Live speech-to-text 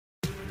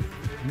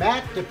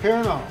Matt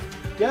DePerno,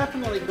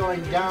 definitely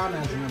going down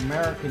as an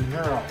American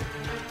hero.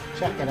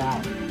 Check it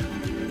out.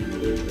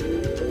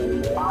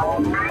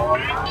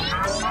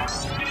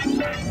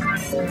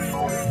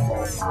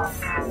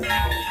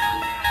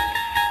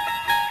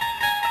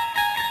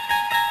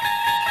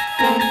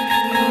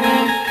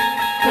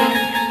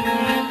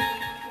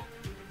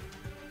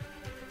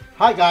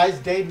 Hi guys,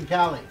 Dave and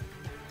Cali.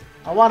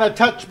 I want to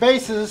touch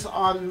bases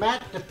on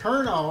Matt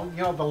DePerno,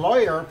 you know, the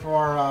lawyer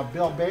for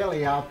Bill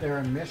Bailey out there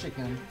in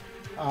Michigan,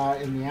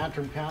 in the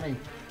Antrim County.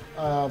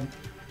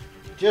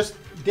 Just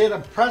did a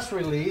press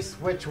release,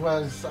 which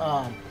was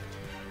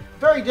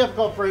very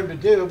difficult for him to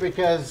do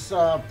because,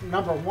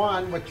 number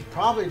one, what you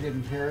probably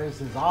didn't hear is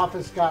his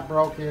office got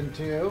broke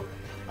into.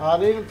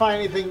 They didn't find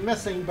anything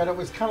missing, but it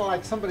was kind of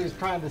like somebody's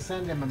trying to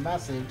send him a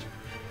message.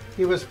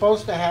 He was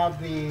supposed to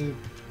have the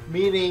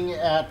meeting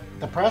at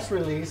the press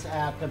release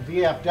at the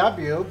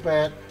VFW,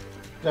 but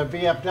the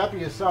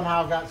VFW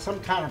somehow got some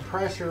kind of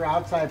pressure,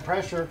 outside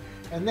pressure,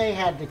 and they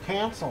had to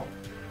cancel.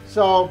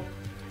 So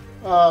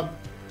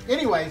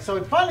anyway, so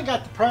we finally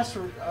got the press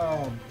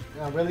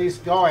release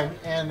going,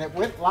 and it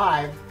went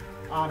live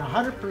on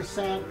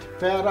 100%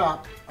 Fed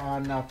Up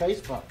on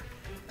Facebook.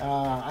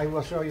 I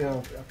will show you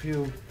a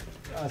few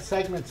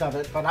segments of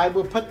it, but I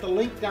will put the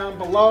link down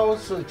below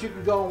so that you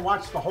can go and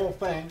watch the whole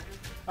thing.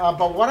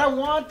 But what I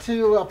want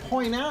to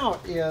point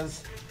out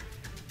is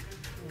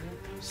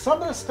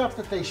some of the stuff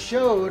that they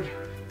showed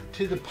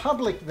to the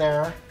public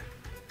there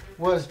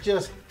was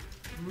just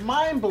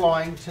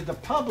mind-blowing to the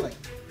public.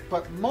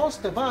 But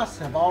most of us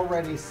have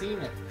already seen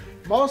it.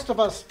 Most of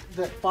us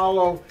that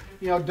follow,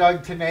 you know,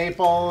 Doug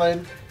TeNapel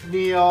and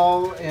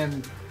Neil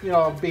and, you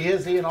know,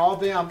 Behizzy and all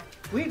them,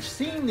 we've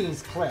seen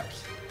these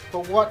clips.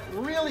 But what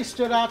really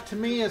stood out to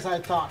me is I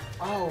thought,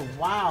 oh,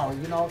 wow,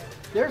 you know,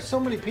 there's so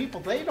many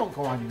people, they don't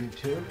go on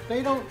YouTube.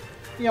 They don't,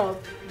 you know,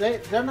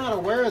 they're not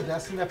aware of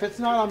this. And if it's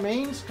not a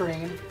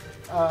mainstream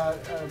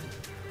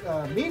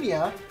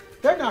media,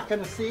 they're not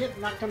going to see it,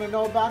 not going to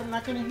know about it,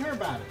 not going to hear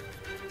about it.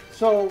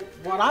 So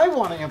what I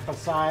want to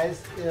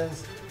emphasize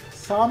is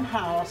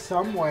somehow,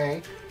 some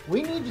way,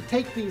 we need to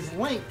take these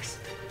links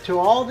to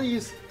all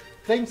these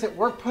things that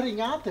we're putting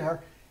out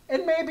there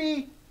and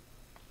maybe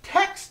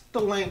text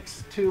the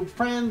links to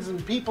friends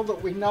and people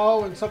that we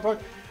know and so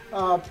forth.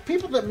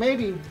 People that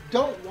maybe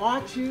don't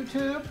watch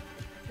YouTube,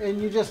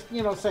 and you just,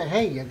 you know, say,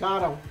 hey, you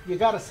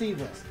gotta see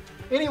this.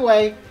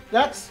 Anyway,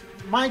 that's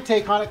my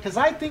take on it, because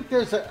I think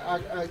there's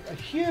a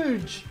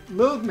huge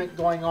movement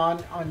going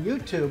on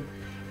YouTube,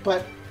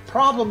 but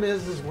problem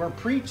is we're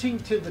preaching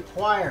to the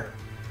choir.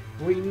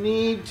 We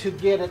need to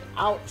get it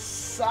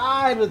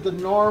outside of the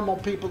normal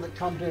people that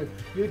come to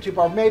YouTube,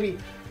 or maybe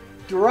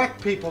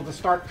direct people to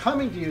start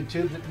coming to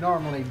YouTube that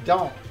normally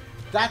don't.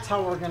 That's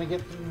how we're going to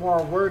get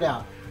more word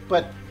out.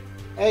 But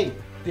hey,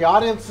 the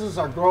audiences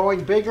are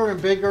growing bigger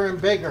and bigger and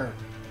bigger,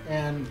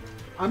 and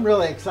I'm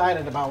really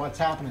excited about what's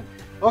happening.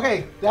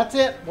 Okay, that's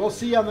it. We'll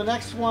see you on the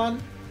next one.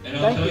 And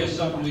I'll tell you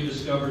something we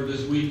discovered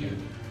this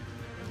weekend.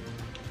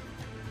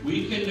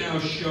 We can now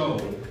show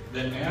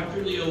that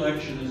after the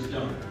election is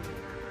done,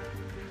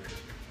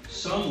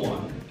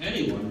 someone,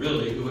 anyone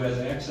really, who has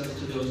access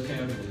to those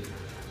tabulations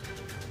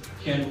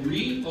can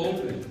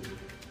reopen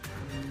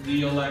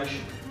the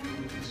election,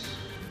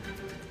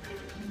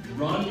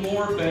 run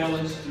more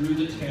ballots through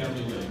the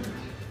tabulator,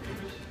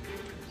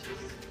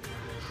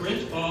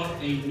 print off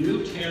a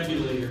new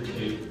tabulator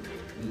tape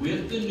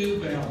with the new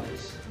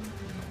ballots,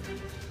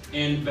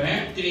 and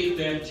backdate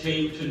that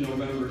tape to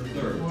November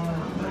 3rd.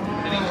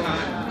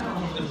 Anytime.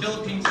 The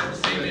Philippines have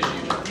the same issue.